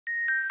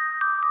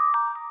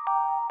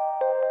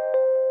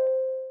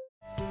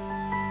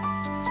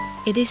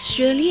It is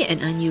surely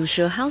an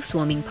unusual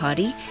housewarming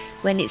party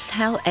when it's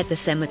held at the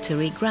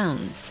cemetery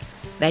grounds.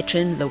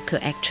 Veteran local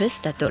actress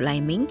Datuk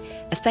Lai Meng,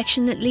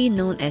 affectionately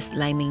known as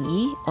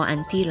Semenyih or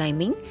Auntie Lai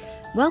Meng,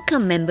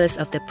 welcomed members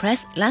of the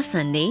press last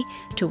Sunday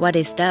to what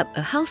is dubbed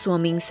a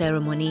housewarming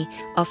ceremony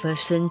of her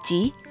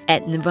Semenyih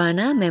at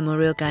Nirvana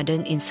Memorial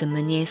Garden in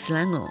Semenyih,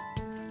 Selangor.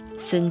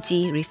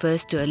 Semenyih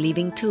refers to a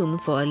living tomb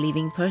for a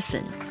living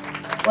person.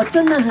 我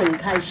真的很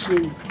开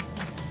心，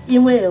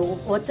因为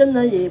我真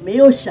的也没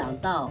有想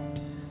到，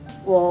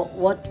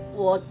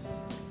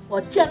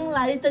我将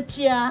来的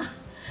家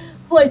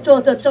会做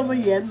得这么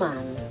圆满，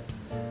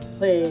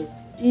会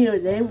因为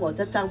连我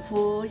的丈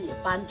夫也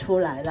搬出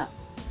来了，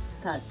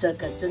他这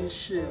个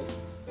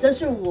真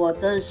是我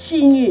的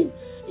幸运，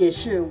也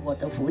是我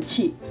的福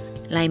气。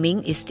 Lai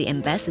Meng is the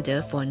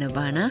ambassador for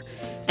Nirvana,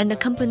 and the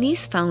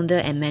company's founder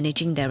and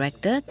managing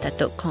director,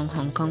 Datuk Kong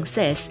Hong Kong,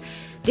 says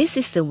this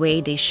is the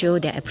way they show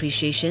their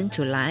appreciation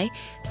to Lai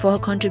for her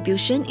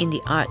contribution in the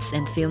arts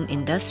and film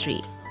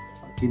industry.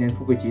 今年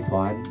富贵集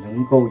团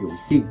能够有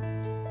幸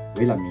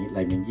为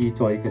赖明义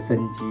做一个生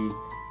基，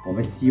我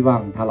们希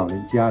望他老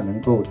人家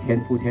能够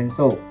天福天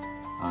寿，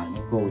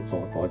能够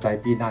躲灾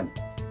避难，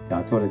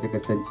做了这个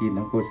生基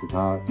能够使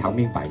他长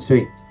命百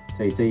岁。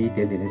所以这一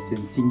点点的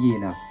心意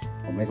呢，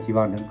我们希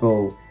望能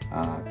够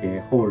给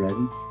后人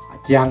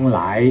将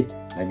来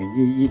赖明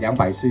义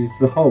100-200岁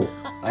之后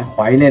来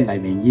怀念赖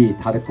明义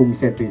他的贡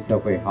献对社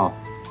会哈。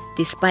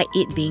 Despite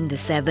it being the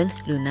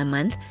 7th lunar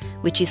month,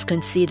 which is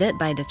considered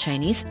by the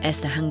Chinese as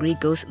the Hungry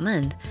Ghost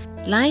Month,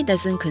 Lai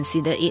doesn't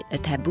consider it a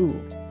taboo.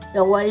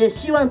 我也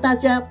希望大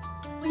家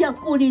不要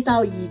顾虑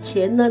到以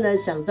前的呢，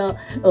想到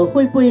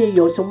会不会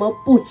有什么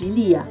不吉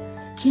利啊？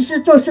其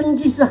实做生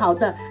计是好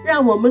的，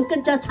让我们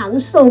更加长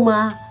寿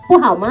吗？不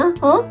好吗？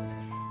哦。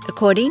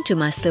 According to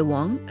Master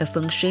Wong, a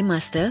feng shui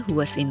master who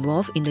was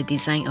involved in the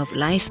design of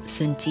Lai's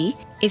Semenyih,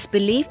 it's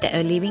believed that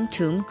a living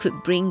tomb could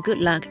bring good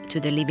luck to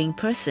the living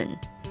person.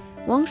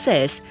 Wong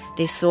says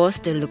they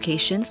sourced the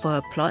location for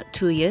a plot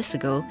 2 years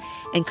ago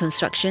and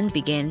construction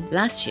began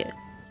last year.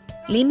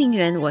 Li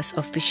Mingyuan was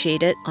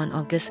officiated on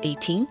August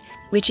 18,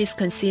 which is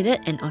considered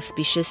an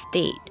auspicious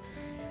date.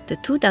 The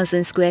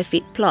 2,000 square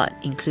feet plot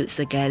includes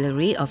a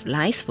gallery of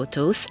Lai's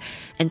photos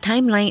and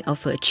timeline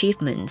of her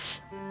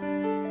achievements.